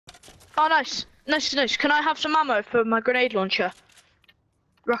Oh, nice. Nice, nice. Can I have some ammo for my grenade launcher?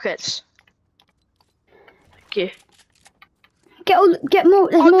 Rockets. Thank you. Get more. There's more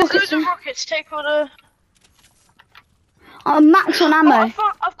There's rockets. loads of rockets. Take all the. I'm max on ammo.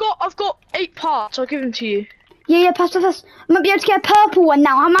 Oh, I've got 8 parts. I'll give them to you. Yeah, pass. I might be able to get a purple one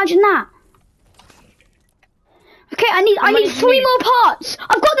now. Imagine that. Okay, I need 3 more parts.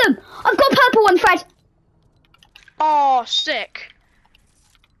 I've got them. I've got a purple one, Fred. Oh, sick.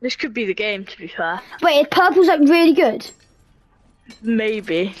 This could be the game, to be fair. Wait, purple's like really good.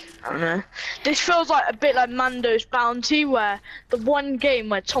 Maybe. I don't know. This feels like a bit like Mando's Bounty, where the one game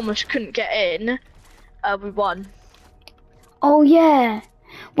where Thomas couldn't get in, we won. Oh yeah.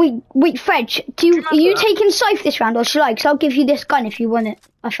 Wait, Fred. Are you taking Scythe this round, or should I? Because I'll give you this gun if you want it.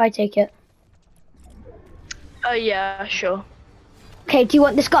 If I take it. Oh yeah, sure. Okay. Do you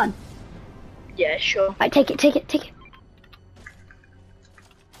want this gun? Yeah, sure. Right, take it.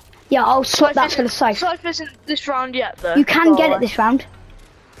 Yeah, I'll swap that for the Scythe. Scythe isn't this round yet, though. You can get it this round.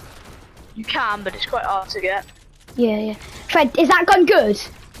 You can, but it's quite hard to get. Yeah. Fred, is that gun good?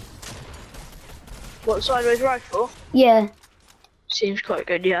 What, sideways rifle? Yeah. Seems quite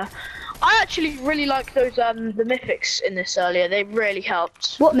good, yeah. I actually really like those the mythics in this earlier. They really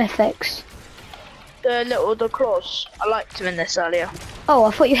helped. What mythics? The claws. I liked them in this earlier. Oh,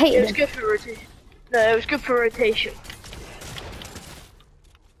 I thought you hated them. It was good for rotation. No, it was good for rotation.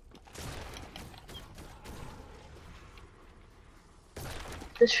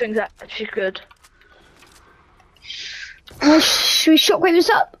 This thing's actually good. Should we shockwave this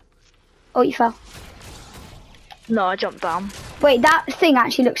up? Oh, you fell. No, I jumped down. Wait, that thing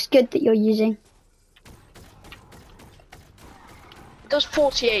actually looks good that you're using. It does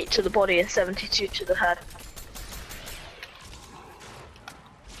 48 to the body and 72 to the head.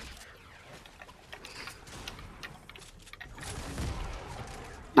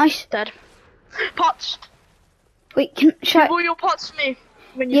 Nice. Dead. Pots! Wait, Give all your pots to me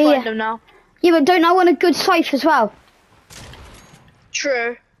when you find them now. Yeah, but don't I want a good Scythe as well?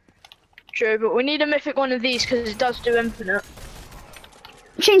 True, but we need a mythic one of these because it does do infinite.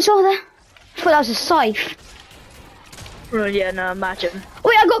 Chainsaw there. I thought that was a Scythe. Oh yeah, no, imagine.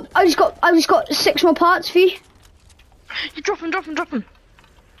 Wait, I just got 6 more parts for you. You drop them.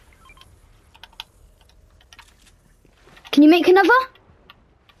 Can you make another?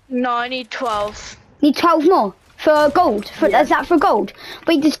 No, I need 12. Need 12 more for gold. Is that for gold?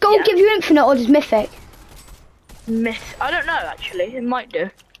 Wait, does gold give you infinite or does mythic? Myth. I don't know actually. It might do.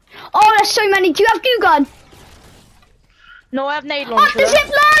 Oh, there's so many. Do you have glue gun? No, I have nade launcher. Oh, the zip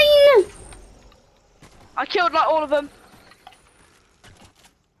line! I killed like all of them.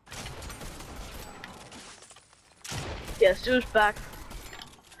 Yeah, Stu's back.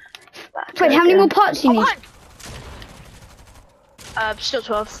 Wait, how many more parts do you need? Still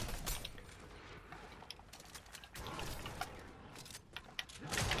 12.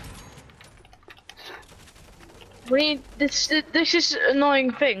 We need this is an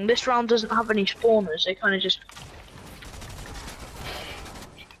annoying thing. This round doesn't have any spawners. They kind of just.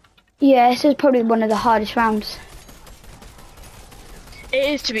 Yeah, this is probably one of the hardest rounds. It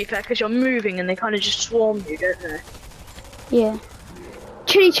is, to be fair, because you're moving and they kind of just swarm you, don't they? Yeah.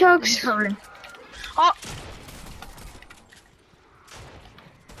 Chili chugs. Oh.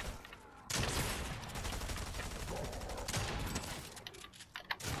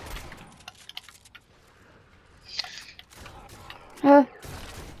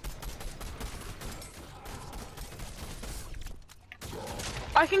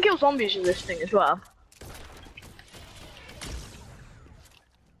 I can kill zombies with this thing as well.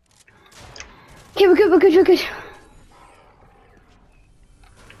 Okay, we're good.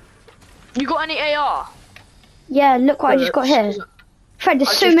 You got any AR? Yeah, look what I just got here. Fred,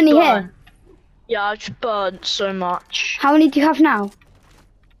 there's so many here. Yeah, I just burned so much. How many do you have now?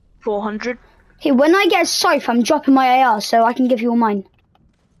 400. Okay, when I get a Scythe, I'm dropping my AR so I can give you all mine.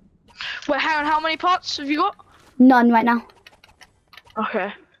 Wait, hang on, how many parts have you got? None right now.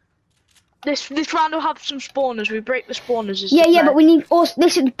 Okay. This round will have some spawners. We break the spawners. Yeah, but we need also.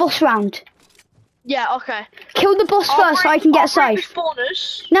 This is the boss round. Yeah, okay. Kill the boss first so I can get a Scythe.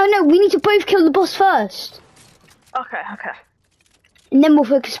 Spawners. No, we need to both kill the boss first. Okay. And then we'll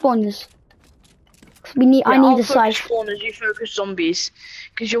focus spawners. I need the Scythe. Spawners, you focus zombies,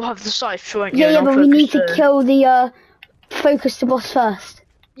 because you'll have the Scythe, won't you? Yeah, but we need to kill the focus the boss first.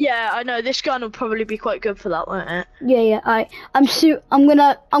 Yeah, I know. This gun will probably be quite good for that, won't it? Yeah. Alright. I'm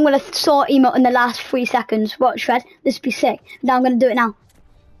gonna start emote in the last 3 seconds. Watch, Fred. This would be sick. Now I'm gonna do it now.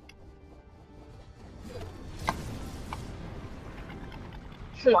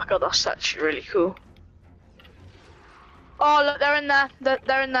 Oh my god, that's actually really cool. Oh, look, they're in there.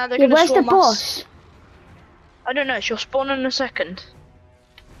 They're in there. They're Yeah, gonna where's the swarm us. boss? I don't know. She'll spawn in a second.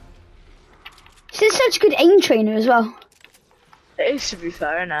 She's such a good aim trainer as well. It is, to be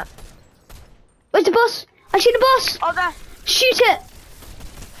fair, isn't it? Where's the boss? I see the boss. Oh, there. Shoot it.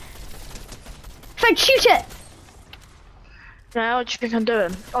 Fred, shoot it. Yeah, what do you think I'm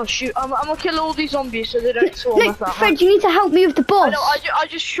doing? Oh shoot! I'm gonna kill all these zombies so they don't swarm No, us that Fred, much. you need to help me with the boss. I know. I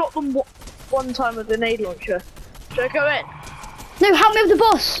just shot them one time with a grenade launcher. Should I go in? No, help me with the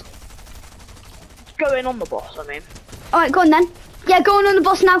boss. Go in on the boss. I mean. All right, go on then. Yeah, go on the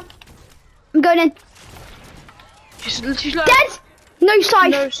boss now. I'm going in. She's low. Dead. No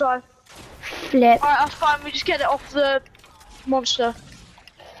scythe. No side. Flip. Alright, that's fine. We just get it off the monster.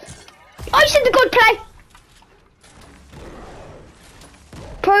 I said the good play.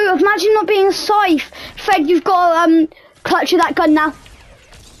 Bro, imagine not being a scythe. Fred, you've got to clutch with that gun now.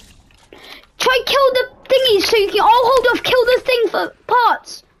 Try kill the thingies so you can. Oh, hold off. Kill the thing for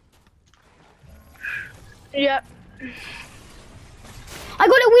parts. Yep. I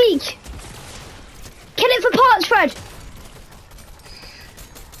got it weak. Kill it for parts, Fred.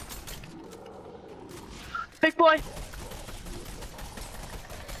 Big boy.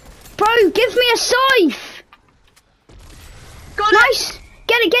 Bro, give me a scythe. Got Nice.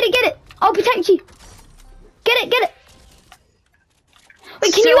 Get it, get it, get it. I'll protect you. Get it, get it.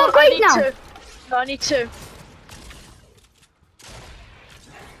 Wait, can you upgrade now? No, I need two.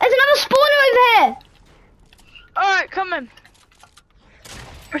 There's another spawner over here. Alright, come in.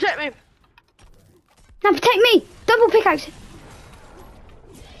 Protect me. Now protect me. Double pickaxe.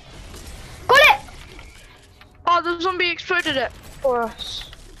 Got it. Oh, the zombie exploded it for us.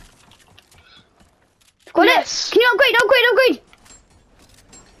 Got Yes. it. Can you upgrade?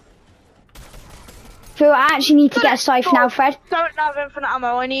 So I actually need to get a scythe now, Fred. Don't have infinite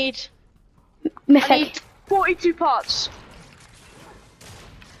ammo. I need Mythic. 42 parts.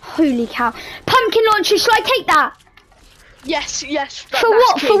 Holy cow. Pumpkin launcher, shall I take that? Yes. For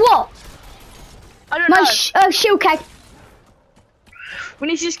what? Key. For what? I don't My know. shield keg. We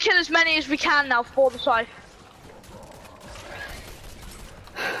need to just kill as many as we can now for the scythe.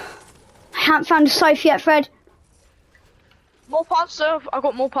 I haven't found a scythe yet, Fred. More parts though. I've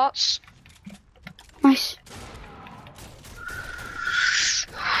got more parts. Nice.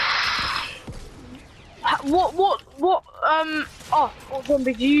 What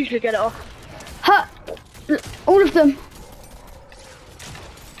zombie do you usually get it off? Huh. All of them.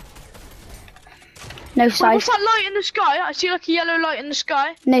 No Wait, scythe. what's that light in the sky? I see like a yellow light in the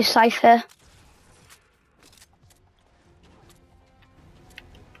sky. No scythe here.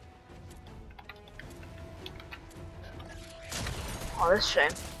 Oh, that's a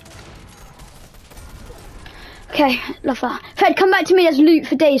shame. Okay, love that. Fred, come back to me. There's loot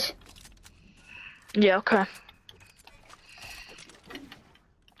for days. Yeah, okay.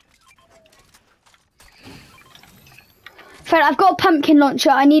 Fred, I've got a pumpkin launcher.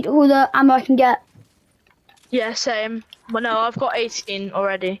 I need all the ammo I can get. Yeah, same. Well, no, I've got 18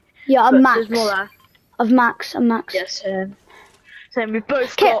 already. Yeah, I'm But max. there's more there. I'm max. Yeah, same. Same, we've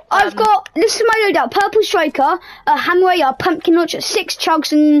both Okay, got... I've got, this is my loadout. Purple striker, a hammer, a pumpkin launcher, 6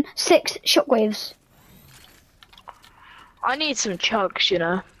 chugs and 6 shockwaves. I need some chugs, you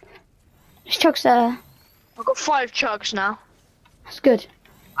know. There's chugs there. I've got 5 chugs now. That's good.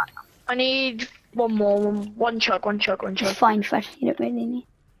 I need one more. One chug. It's fine, Fred. You don't really need.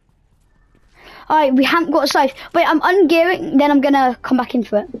 Alright, we haven't got a scythe. Wait, I'm ungearing, then I'm gonna come back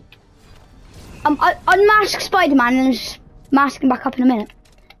into it. Unmask Spider-Man and just mask him back up in a minute.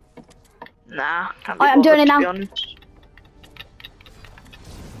 Nah, can't be Alright, I'm doing it bothered, to now. be honest.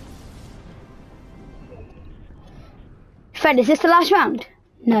 Fred, is this the last round?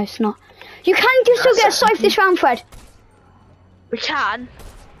 No, it's not. You can still get a scythe this round, Fred. We can.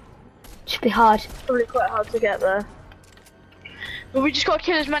 Should be hard. Probably quite hard to get there. But we just gotta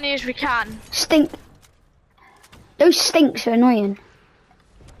kill as many as we can. Stink. Those stinks are annoying.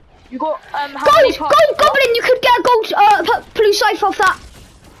 You got how many parts? Gold goblin! You could get a gold blue scythe off that.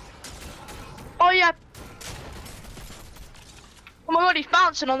 Oh yeah. Oh my god, he's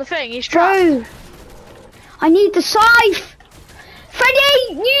bouncing on the thing. He's trapped. Bro, I need the scythe.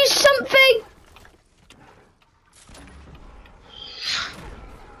 Freddy, use something.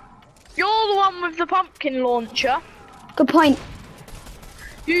 You're the one with the pumpkin launcher. Good point.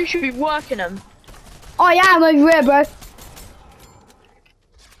 You should be working them. I am over here, bro.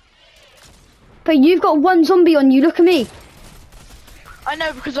 But you've got one zombie on you. Look at me. I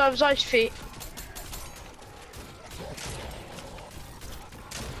know because I was ice feet.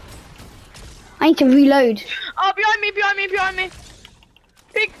 I need to reload. Oh, behind me.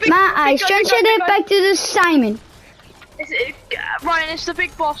 Big My eyes guy, transferred big it guy. back to the Simon. Ryan, it's the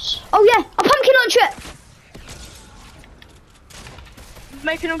big boss. Oh yeah, a pumpkin launcher.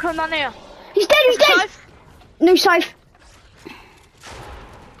 Making him come down here. He's dead, he's dead. Scythe? No scythe.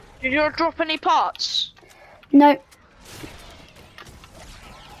 Did you drop any parts? No.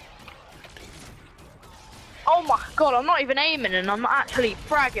 Oh my god, I'm not even aiming and I'm actually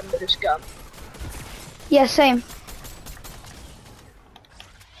fragging with this gun. Yeah, same.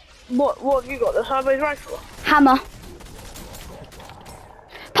 What have you got? The sideways rifle? Hammer. I'm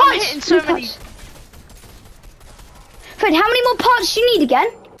Parts! hitting so No many. parts. Fred, how many more parts do you need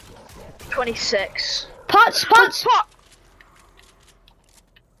again? 26. Parts. Pot!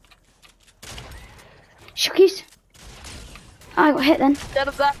 Shookies. I got hit then. Dead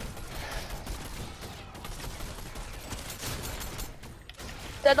of that.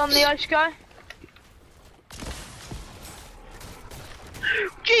 Dead on the ice guy.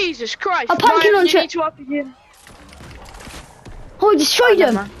 Jesus Christ! A pumpkin Ryan, launcher. you need to up again. Oh, he destroyed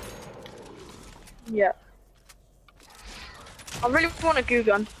him. Never. Yeah. I really want a goo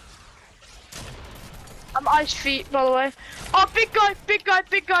gun. I'm ice feet, by the way. Oh, big guy.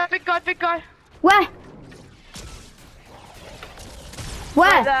 Where? Where?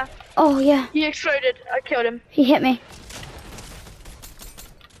 Right there. Oh yeah, He exploded. I killed him. he hit me.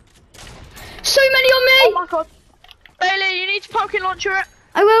 So many on Oh me! my god. Bailey, you need to pumpkin launcher it.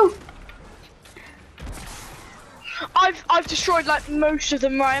 I will. I've destroyed like most of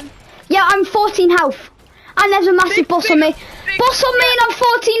them, Ryan. Yeah, I'm 14 health. And there's a massive boss on me. Boss on me and I'm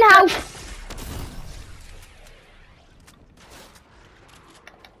 14 health.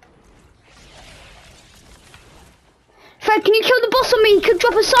 Fred, can you kill the boss on me? He could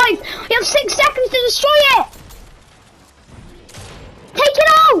drop a scythe. You have 6 seconds to destroy it. Take it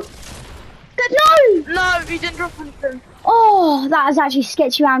out. No. No, he didn't drop anything. Oh, that is actually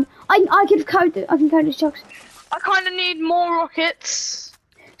sketchy round. I can code the jokes. I kind of need more rockets.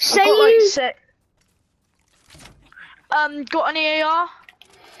 Say I've got, like, you. 6. Got any AR?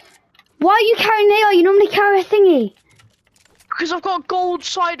 Why are you carrying AR? You normally carry a thingy. Because I've got a gold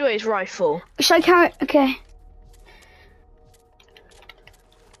sideways rifle. Should I carry? Okay.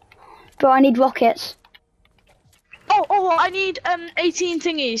 But I need rockets. Oh, I need 18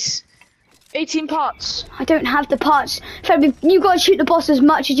 thingies. 18 parts. I don't have the parts. Fred, you got to shoot the boss as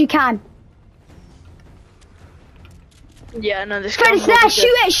much as you can. Yeah, no, this Fred, gun it's will there. be Shoot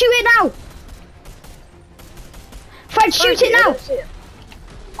good. it. Shoot it now. Fred, shoot it now.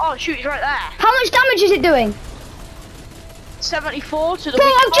 Oh, shoot, he's right there. How much damage is it doing? 74 to the Bro,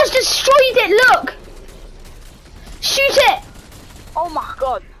 weak I've just spot. destroyed it. Look. Shoot it. Oh my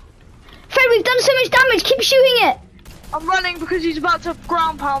god. Fred, we've done so much damage. Keep shooting it. I'm running because he's about to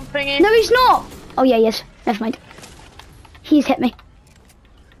ground pound thingy. No, he's not. Oh, yeah, he is. Never mind. He's hit me.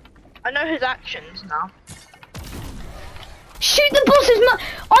 I know his actions now. Shoot the boss as much.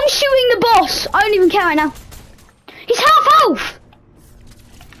 I'm shooting the boss. I don't even care right now. He's half health.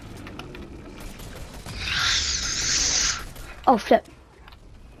 Oh, flip.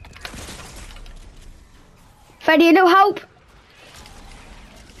 Freddy, a little help.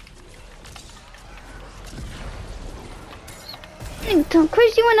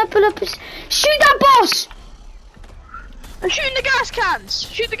 Crazy when I pull up. Shoot that boss. I'm shooting the gas cans.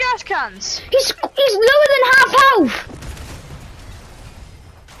 Shoot the gas cans. He's lower than half health.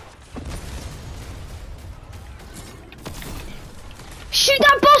 Shoot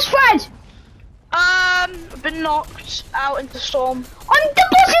that boss, Fred. I've been knocked out into storm. The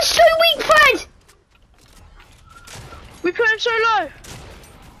boss is so weak, Fred. We put him so low.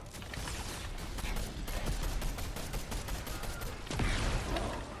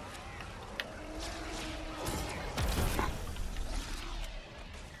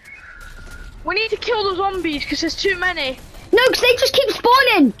 We need to kill the zombies because there's too many. No, because they just keep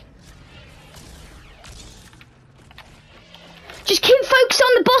spawning. Just keep focusing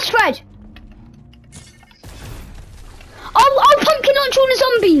on the boss, Fred. I'll pumpkin launch all the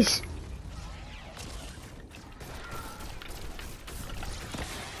zombies.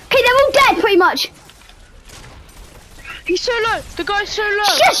 Okay, they're all dead, pretty much. He's so low. The guy's so low.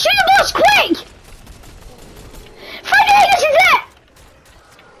 Just shoot the boss, quick! Freddy, this is it!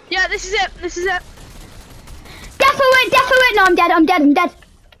 Yeah, this is it. This is it. Defo it, defo it. No, I'm dead, I'm dead, I'm dead.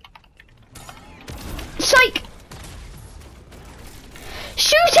 Psych!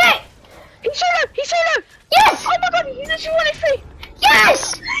 Shoot it! He's so low. He's so low. Yes! Oh my god, he's actually 1 HP.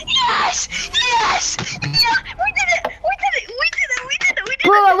 Yes! Yes! Yes! Yeah! We did it! We did it! We did it! We did it! We did it!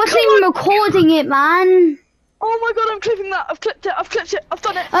 Bro, I wasn't even recording it, man. Oh my god, I'm clipping that. I've clipped it. I've clipped it. I've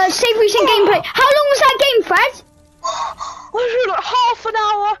done it. Save recent gameplay. How long was that game, Fred? I feel like half an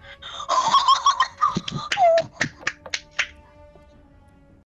hour.